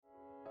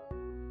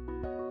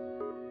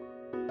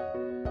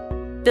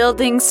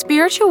building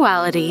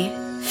spirituality,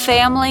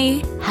 family,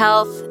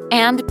 health,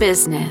 and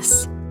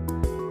business.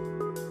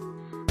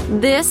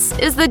 This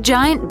is the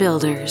Giant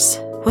Builders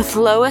with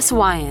Lois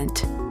Wyant.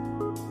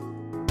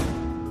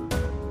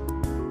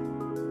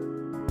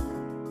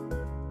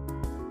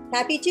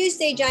 Happy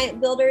Tuesday,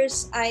 Giant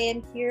Builders. I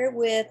am here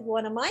with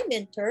one of my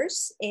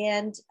mentors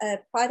and a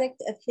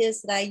product of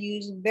his that I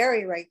use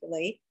very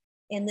regularly.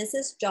 And this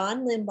is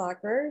John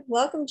Limbocker.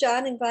 Welcome,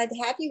 John, and glad to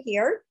have you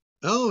here.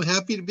 Oh,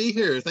 happy to be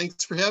here.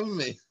 Thanks for having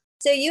me.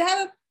 So you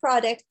have a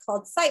product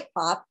called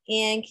SitePop,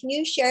 and can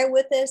you share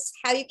with us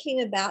how you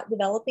came about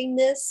developing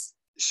this?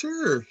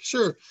 Sure.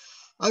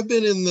 I've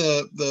been in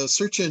the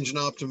search engine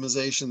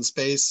optimization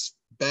space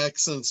back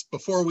since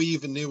before we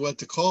even knew what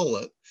to call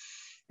it.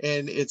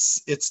 And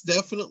it's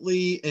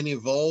definitely an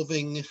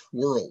evolving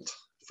world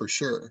for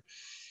sure.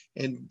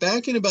 And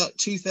back in about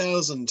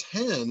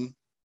 2010,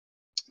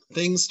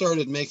 things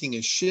started making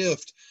a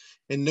shift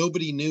and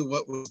nobody knew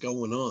what was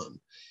going on.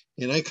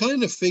 And I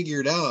kind of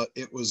figured out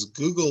it was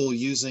Google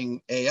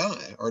using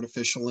AI,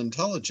 artificial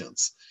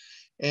intelligence.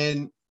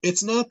 And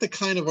it's not the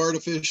kind of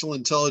artificial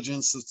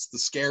intelligence that's the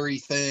scary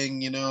thing,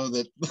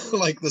 that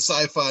like the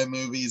sci-fi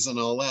movies and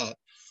all that.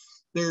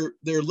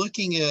 They're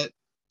looking at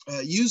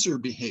user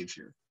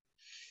behavior.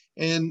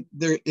 And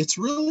it's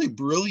really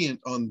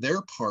brilliant on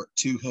their part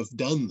to have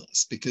done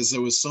this because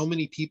there was so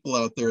many people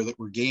out there that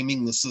were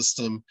gaming the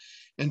system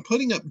and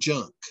putting up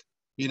junk.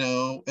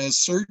 As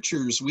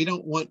searchers, we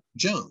don't want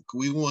junk.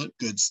 We want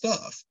good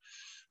stuff.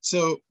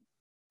 So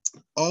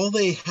all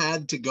they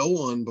had to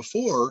go on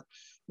before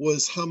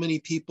was how many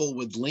people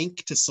would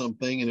link to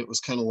something, and it was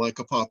kind of like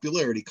a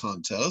popularity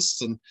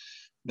contest. And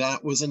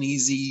that was an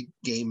easy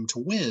game to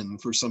win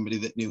for somebody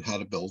that knew how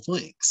to build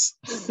links.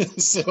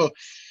 So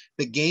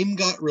the game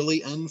got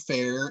really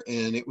unfair,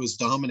 and it was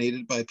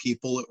dominated by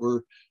people that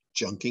were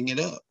junking it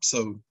up.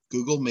 So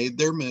Google made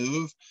their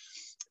move.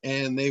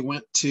 And they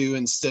went to,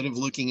 instead of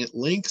looking at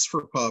links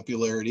for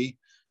popularity,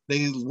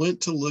 they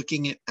went to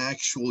looking at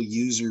actual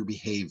user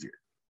behavior.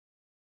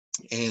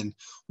 And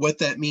what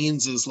that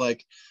means is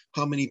like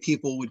how many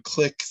people would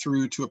click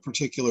through to a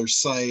particular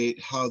site,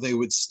 how they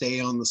would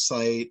stay on the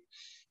site.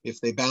 If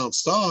they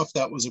bounced off,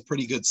 that was a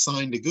pretty good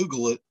sign to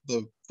Google.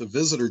 The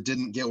visitor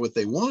didn't get what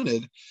they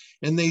wanted,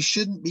 and they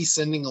shouldn't be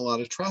sending a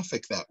lot of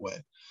traffic that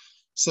way.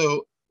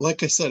 So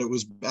like I said, it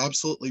was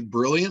absolutely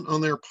brilliant on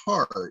their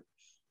part,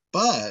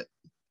 but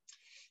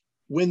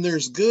when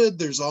there's good,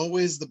 there's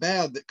always the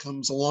bad that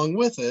comes along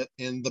with it.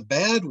 And the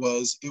bad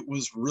was it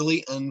was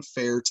really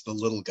unfair to the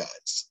little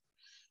guys.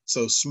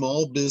 So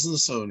small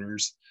business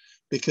owners,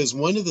 because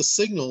one of the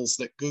signals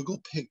that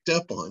Google picked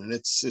up on, and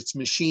it's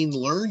machine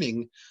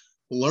learning,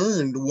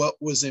 learned what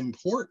was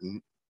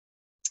important.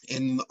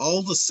 And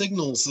all the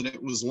signals that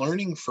it was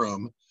learning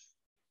from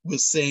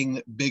was saying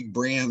that big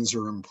brands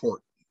are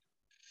important.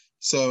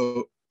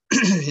 So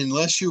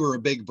unless you were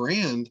a big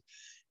brand,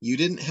 you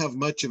didn't have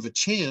much of a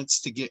chance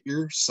to get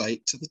your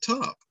site to the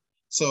top.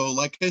 So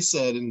like I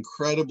said,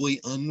 incredibly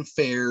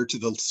unfair to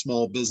the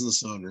small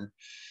business owner.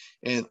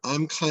 And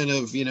I'm kind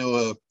of,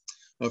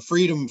 a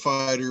freedom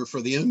fighter for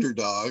the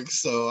underdog.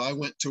 So I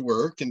went to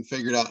work and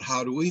figured out,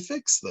 how do we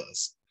fix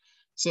this?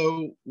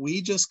 So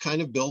we just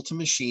kind of built a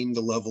machine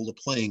to level the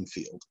playing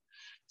field.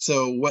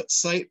 So what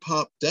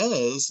SitePop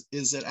does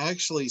is it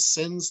actually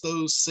sends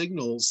those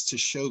signals to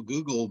show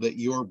Google that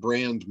your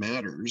brand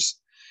matters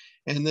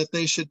and that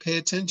they should pay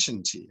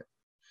attention to you.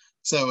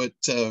 So it,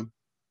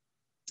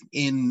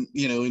 in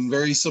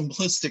very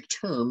simplistic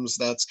terms,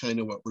 that's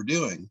kind of what we're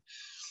doing.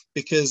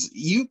 Because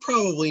you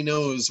probably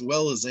know as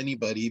well as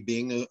anybody,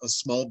 being a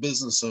small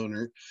business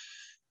owner,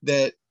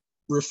 that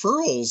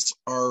referrals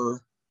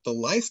are the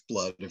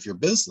lifeblood of your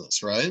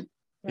business, right?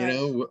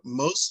 Right.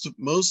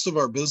 Most of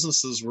our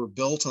businesses were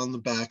built on the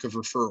back of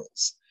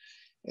referrals.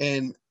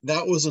 And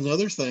that was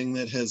another thing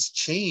that has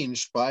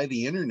changed by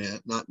the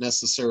internet, not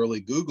necessarily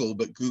Google,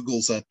 but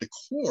Google's at the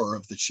core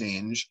of the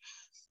change,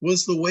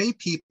 was the way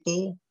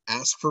people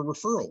ask for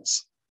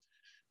referrals,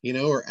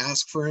 or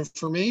ask for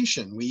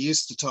information. We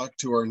used to talk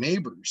to our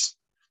neighbors.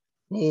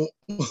 Well,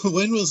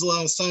 when was the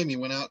last time you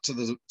went out to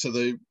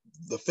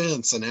the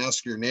fence and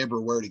asked your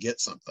neighbor where to get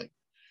something,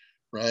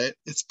 right?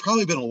 It's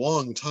probably been a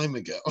long time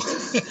ago.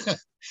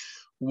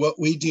 What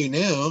we do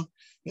now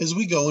is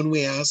we go and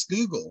we ask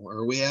Google,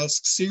 or we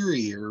ask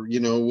Siri, or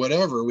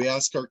whatever. We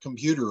ask our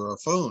computer or our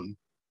phone,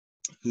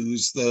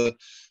 who's the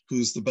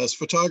best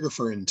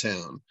photographer in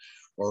town,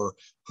 or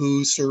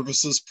who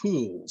services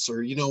pools,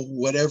 or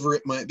whatever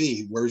it might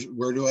be.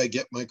 Where do I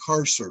get my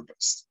car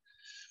serviced?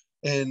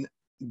 And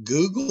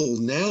Google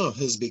now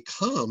has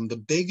become the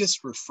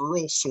biggest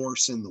referral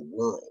source in the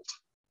world.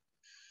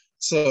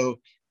 So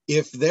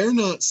if they're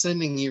not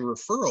sending you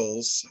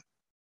referrals,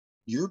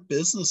 your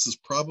business is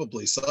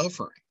probably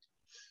suffering.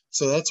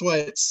 So that's why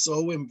it's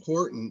so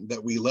important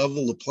that we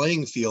level the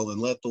playing field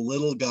and let the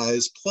little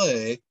guys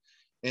play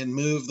and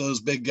move those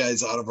big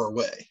guys out of our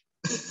way.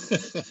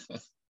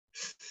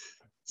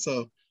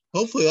 So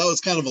hopefully that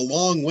was kind of a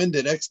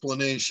long-winded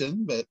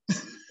explanation, but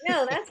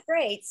No, that's great.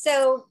 great.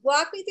 So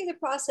walk me through the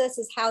process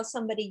is how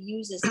somebody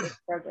uses this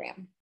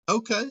program.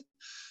 Okay.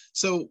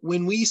 So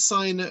when we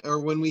sign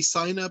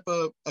up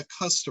a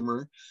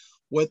customer,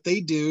 what they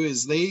do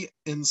is they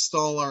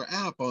install our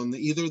app on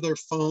either their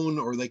phone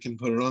or they can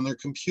put it on their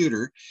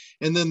computer.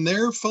 And then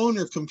their phone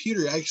or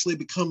computer actually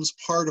becomes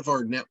part of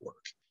our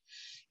network.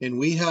 And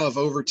we have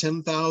over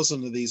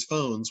 10,000 of these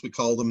phones, we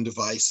call them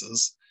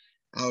devices,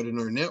 out in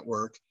our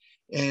network.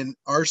 And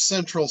our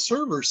central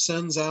server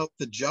sends out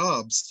the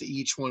jobs to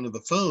each one of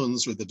the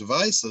phones or the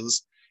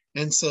devices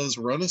and says,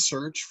 run a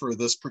search for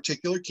this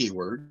particular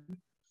keyword,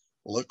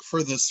 look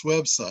for this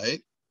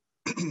website.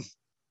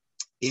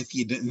 If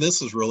you didn't,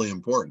 this is really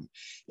important.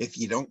 If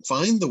you don't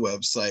find the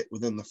website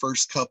within the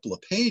first couple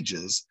of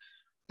pages,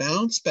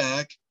 bounce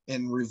back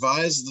and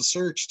revise the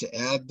search to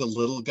add the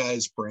little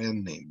guy's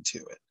brand name to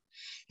it.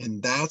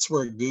 And that's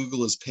where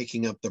Google is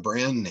picking up the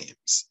brand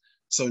names.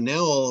 So now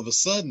all of a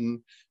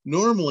sudden,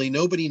 normally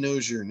nobody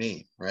knows your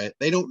name, right?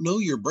 They don't know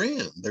your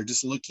brand. They're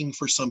just looking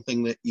for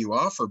something that you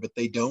offer, but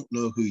they don't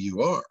know who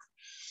you are.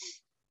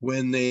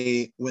 When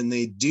they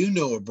do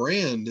know a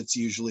brand, it's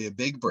usually a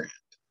big brand.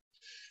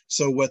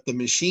 So what the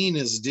machine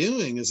is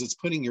doing is it's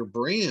putting your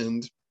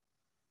brand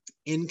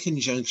in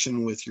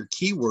conjunction with your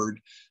keyword,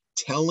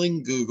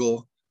 telling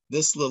Google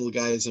this little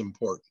guy is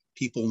important.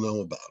 People know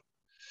about him.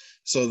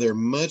 So they're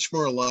much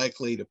more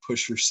likely to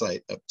push your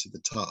site up to the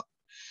top.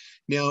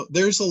 Now,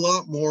 there's a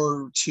lot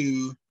more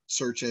to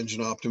search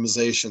engine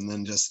optimization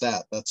than just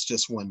that. That's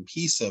just one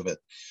piece of it.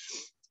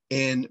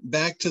 And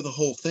back to the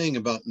whole thing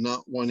about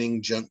not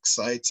wanting junk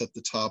sites at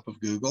the top of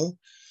Google.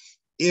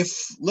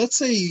 If, let's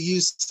say you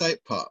use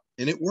SitePop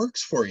and it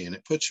works for you and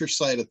it puts your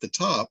site at the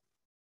top,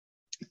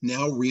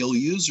 now real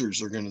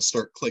users are going to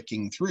start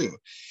clicking through.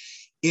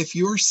 If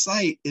your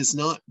site is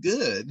not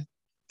good,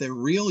 the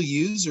real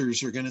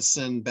users are going to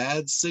send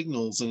bad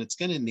signals and it's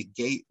going to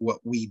negate what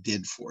we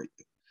did for you.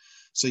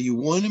 So you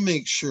want to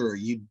make sure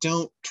you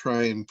don't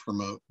try and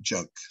promote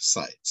junk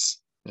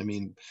sites. I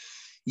mean,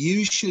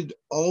 you should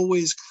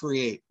always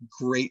create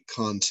great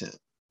content.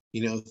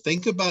 You know,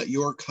 think about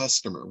your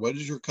customer. What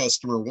does your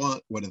customer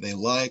want? What do they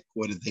like?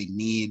 What do they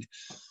need?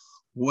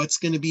 What's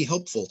going to be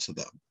helpful to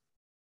them?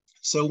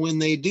 So when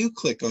they do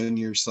click on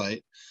your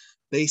site,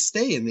 they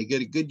stay and they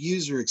get a good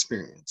user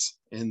experience.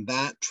 And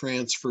that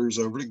transfers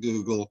over to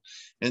Google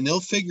and they'll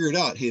figure it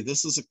out. Hey,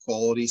 this is a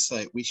quality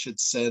site. We should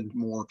send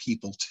more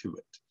people to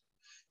it.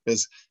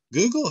 Because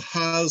Google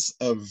has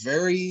a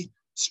very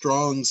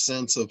strong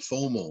sense of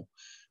FOMO.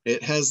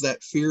 It has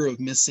that fear of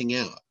missing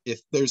out.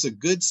 If there's a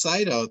good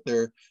site out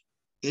there,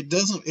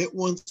 it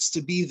wants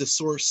to be the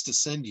source to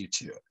send you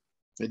to it.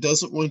 It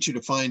doesn't want you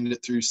to find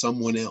it through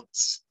someone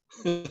else.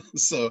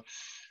 So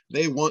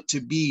they want to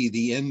be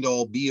the end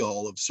all be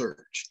all of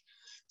search.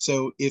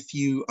 So if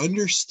you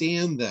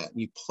understand that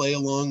and you play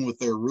along with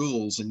their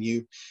rules and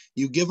you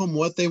give them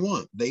what they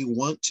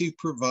want to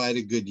provide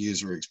a good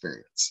user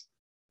experience.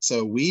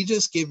 So we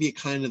just give you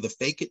kind of the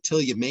fake it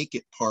till you make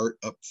it part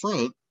up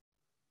front,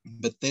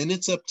 but then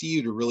it's up to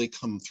you to really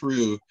come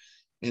through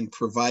and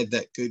provide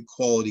that good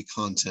quality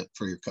content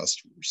for your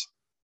customers.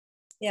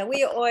 Yeah,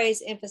 we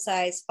always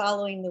emphasize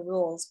following the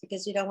rules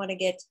because you don't want to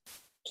get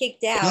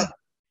kicked out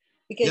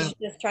because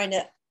you're just trying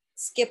to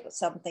skip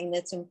something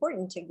that's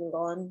important to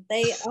Google, and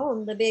they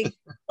own the big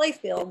play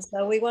field.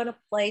 So we want to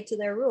play to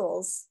their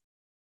rules.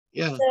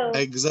 Yeah, so,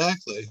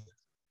 exactly.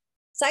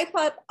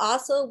 SitePop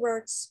also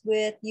works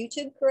with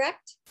YouTube,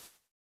 correct?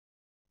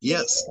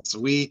 Yes,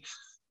 we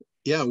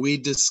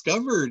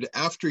discovered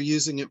after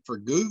using it for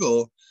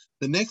Google,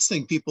 the next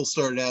thing people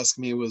started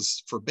asking me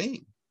was for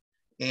Bing.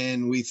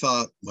 And we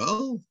thought,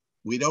 well,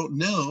 we don't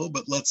know,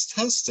 but let's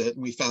test it.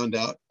 And we found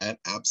out it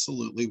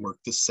absolutely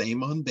worked the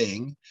same on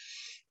Bing.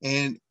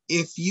 And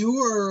if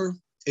your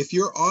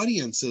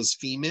audience is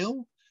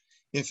female,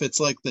 if it's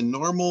like the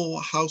normal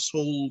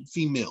household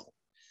female,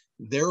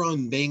 they're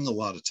on Bing a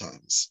lot of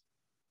times.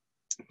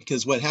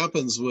 Because what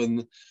happens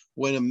when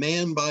a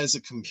man buys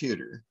a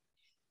computer,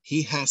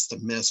 he has to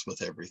mess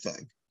with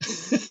everything.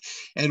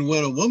 And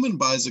when a woman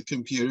buys a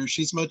computer,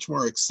 she's much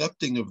more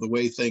accepting of the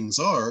way things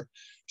are.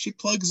 She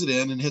plugs it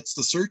in and hits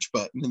the search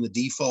button, and the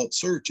default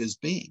search is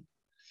Bing.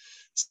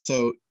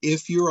 So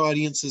if your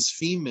audience is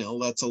female,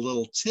 that's a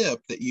little tip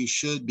that you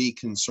should be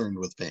concerned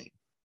with Bing.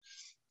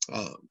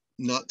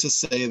 Not to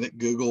say that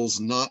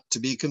Google's not to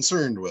be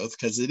concerned with,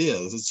 because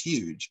it's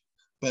huge.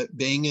 But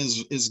Bing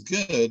is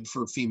good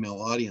for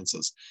female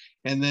audiences.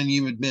 And then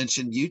you had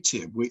mentioned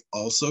YouTube. We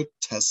also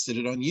tested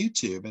it on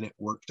YouTube and it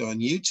worked on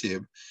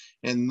YouTube.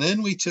 And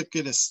then we took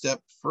it a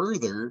step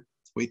further.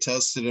 We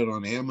tested it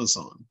on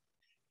Amazon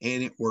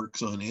and it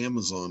works on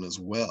Amazon as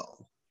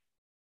well.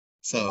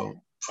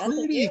 So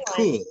pretty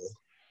cool.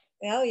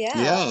 Oh,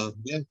 yeah.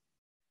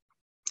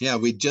 Yeah,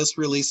 we just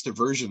released a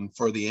version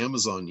for the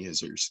Amazon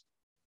users.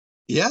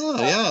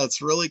 Yeah,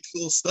 it's really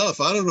cool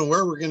stuff. I don't know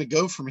where we're going to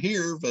go from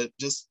here, but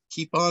just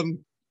keep on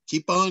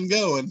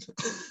going.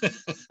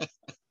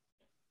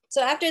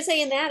 So after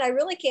saying that, I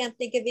really can't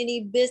think of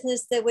any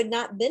business that would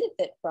not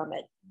benefit from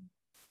it.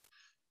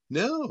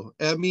 No,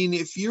 I mean,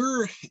 if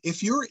you're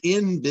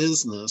in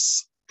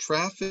business,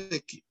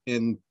 traffic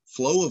and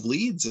flow of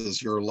leads is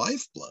your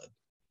lifeblood.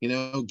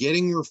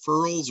 Getting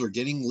referrals or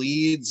getting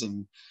leads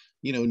and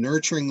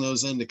nurturing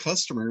those into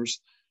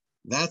customers,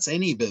 that's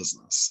any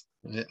business.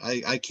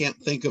 I can't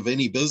think of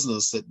any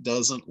business that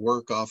doesn't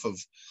work off of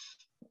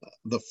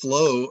the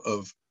flow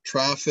of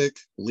traffic,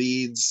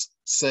 leads,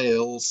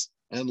 sales,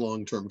 and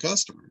long-term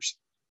customers.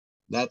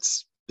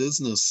 That's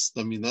business.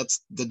 I mean,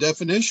 that's the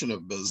definition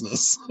of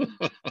business.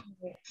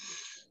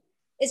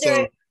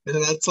 So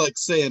that's like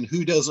saying,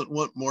 who doesn't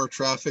want more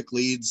traffic,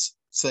 leads,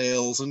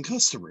 sales, and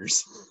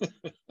customers?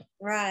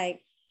 Right.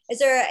 Is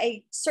there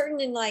a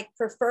certain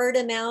preferred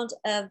amount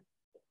of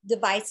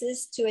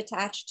devices to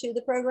attach to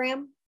the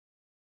program?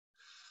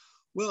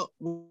 Well,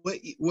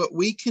 what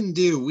we can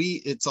do,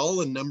 it's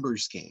all a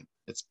numbers game.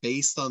 It's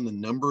based on the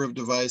number of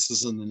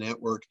devices in the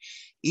network.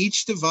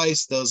 Each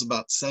device does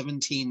about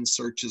 17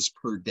 searches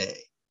per day.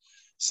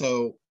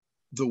 So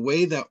the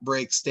way that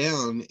breaks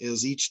down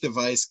is each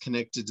device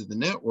connected to the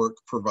network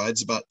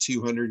provides about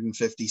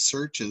 250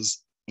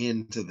 searches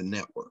into the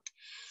network.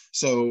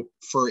 So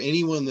for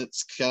anyone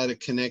that's got a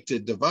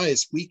connected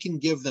device, we can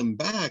give them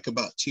back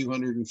about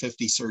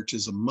 250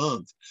 searches a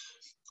month.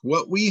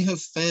 What we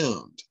have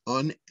found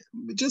on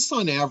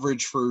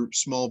average for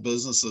small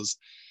businesses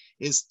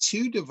is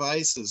 2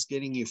 devices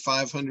getting you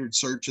 500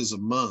 searches a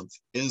month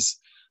is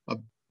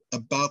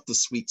about the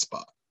sweet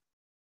spot.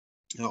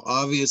 Now,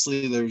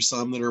 obviously, there's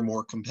some that are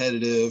more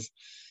competitive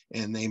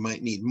and they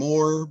might need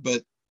more,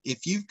 but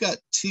if you've got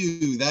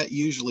 2, that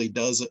usually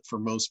does it for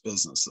most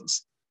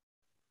businesses.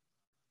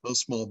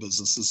 Most small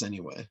businesses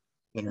anyway,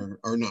 that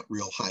are not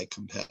real high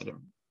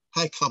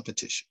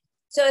competition.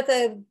 So if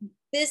a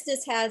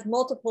business has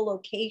multiple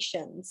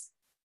locations,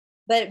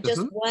 but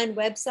just one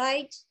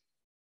website,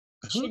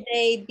 should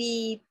they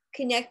be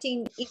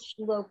connecting each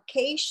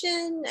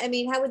location? I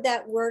mean, how would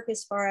that work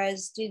as far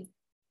as the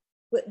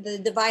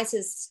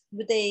devices,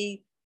 would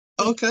they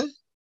to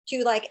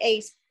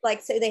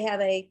say they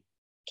have a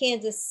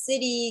Kansas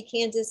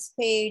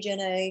page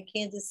and a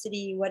Kansas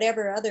City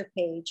whatever other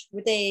page,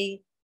 would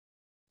they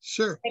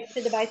connect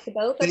the device to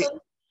both of them?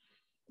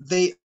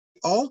 They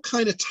all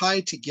kind of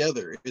tie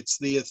together. It's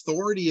the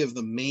authority of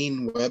the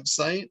main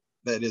website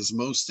that is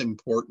most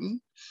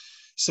important.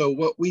 So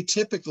what we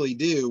typically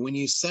do when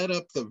you set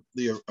up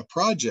a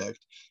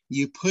project,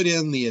 you put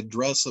in the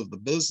address of the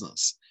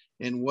business.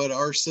 And what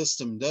our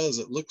system does,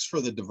 it looks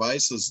for the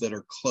devices that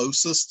are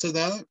closest to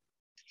that,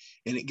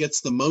 and it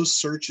gets the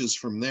most searches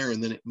from there,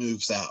 and then it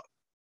moves out.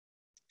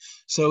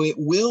 So it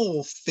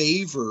will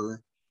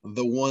favor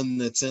the one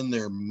that's in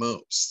there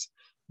most.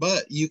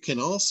 But you can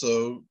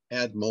also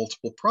add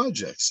multiple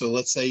projects. So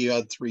let's say you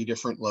had 3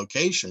 different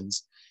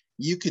locations.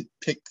 You could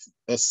pick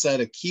a set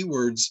of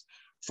keywords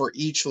for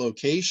each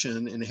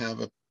location and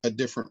have a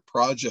different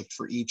project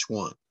for each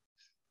one.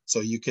 So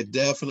you could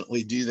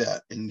definitely do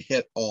that and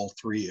hit all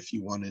 3 if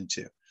you wanted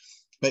to.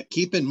 But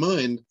keep in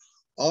mind,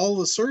 all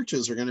the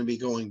searches are going to be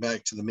going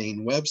back to the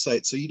main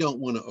website, so you don't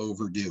want to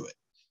overdo it.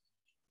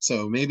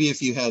 So maybe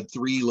if you had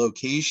 3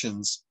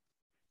 locations,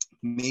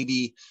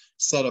 maybe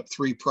set up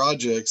 3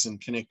 projects and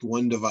connect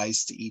 1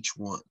 device to each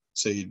one.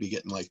 So you'd be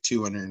getting like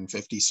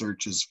 250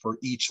 searches for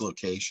each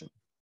location.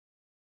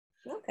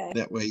 Okay.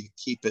 That way you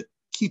keep it,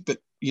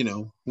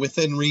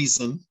 within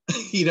reason.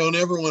 You don't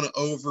ever want to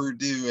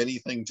overdo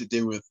anything to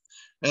do with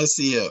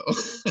SEO.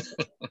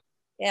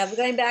 Yeah, we're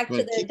going back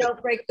to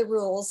don't break the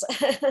rules.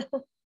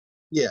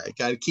 Yeah, you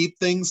got to keep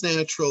things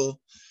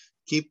natural,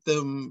 keep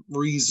them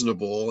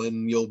reasonable,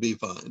 and you'll be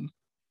fine.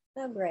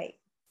 Oh, great.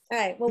 All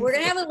right. Well, we're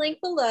going to have a link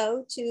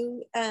below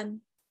to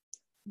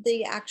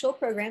the actual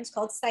program. It's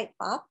called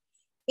SitePop.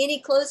 Any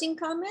closing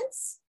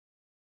comments?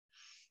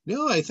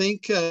 No, I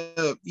think,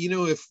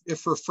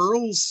 if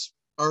referrals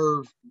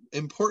are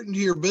important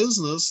to your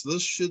business,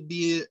 this should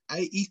be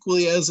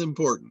equally as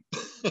important.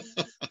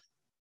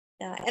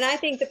 Yeah, and I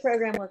think the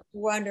program works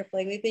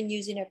wonderfully. We've been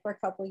using it for a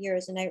couple of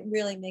years, and it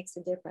really makes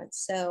a difference.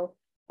 So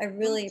I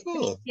really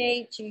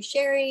appreciate you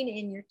sharing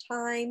in your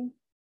time,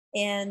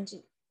 and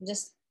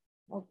just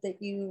hope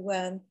that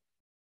you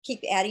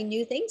keep adding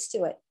new things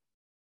to it.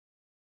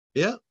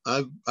 Yeah,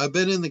 I've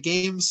been in the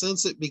game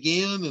since it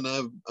began,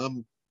 and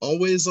I'm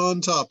always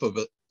on top of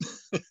it.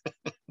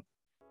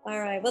 All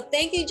right. Well,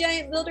 thank you,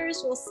 Giant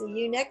Builders. We'll see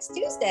you next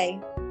Tuesday.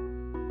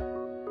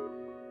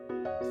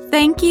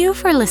 Thank you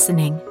for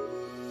listening.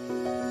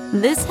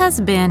 This has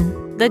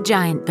been The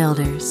Giant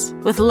Builders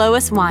with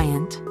Lois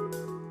Wyant.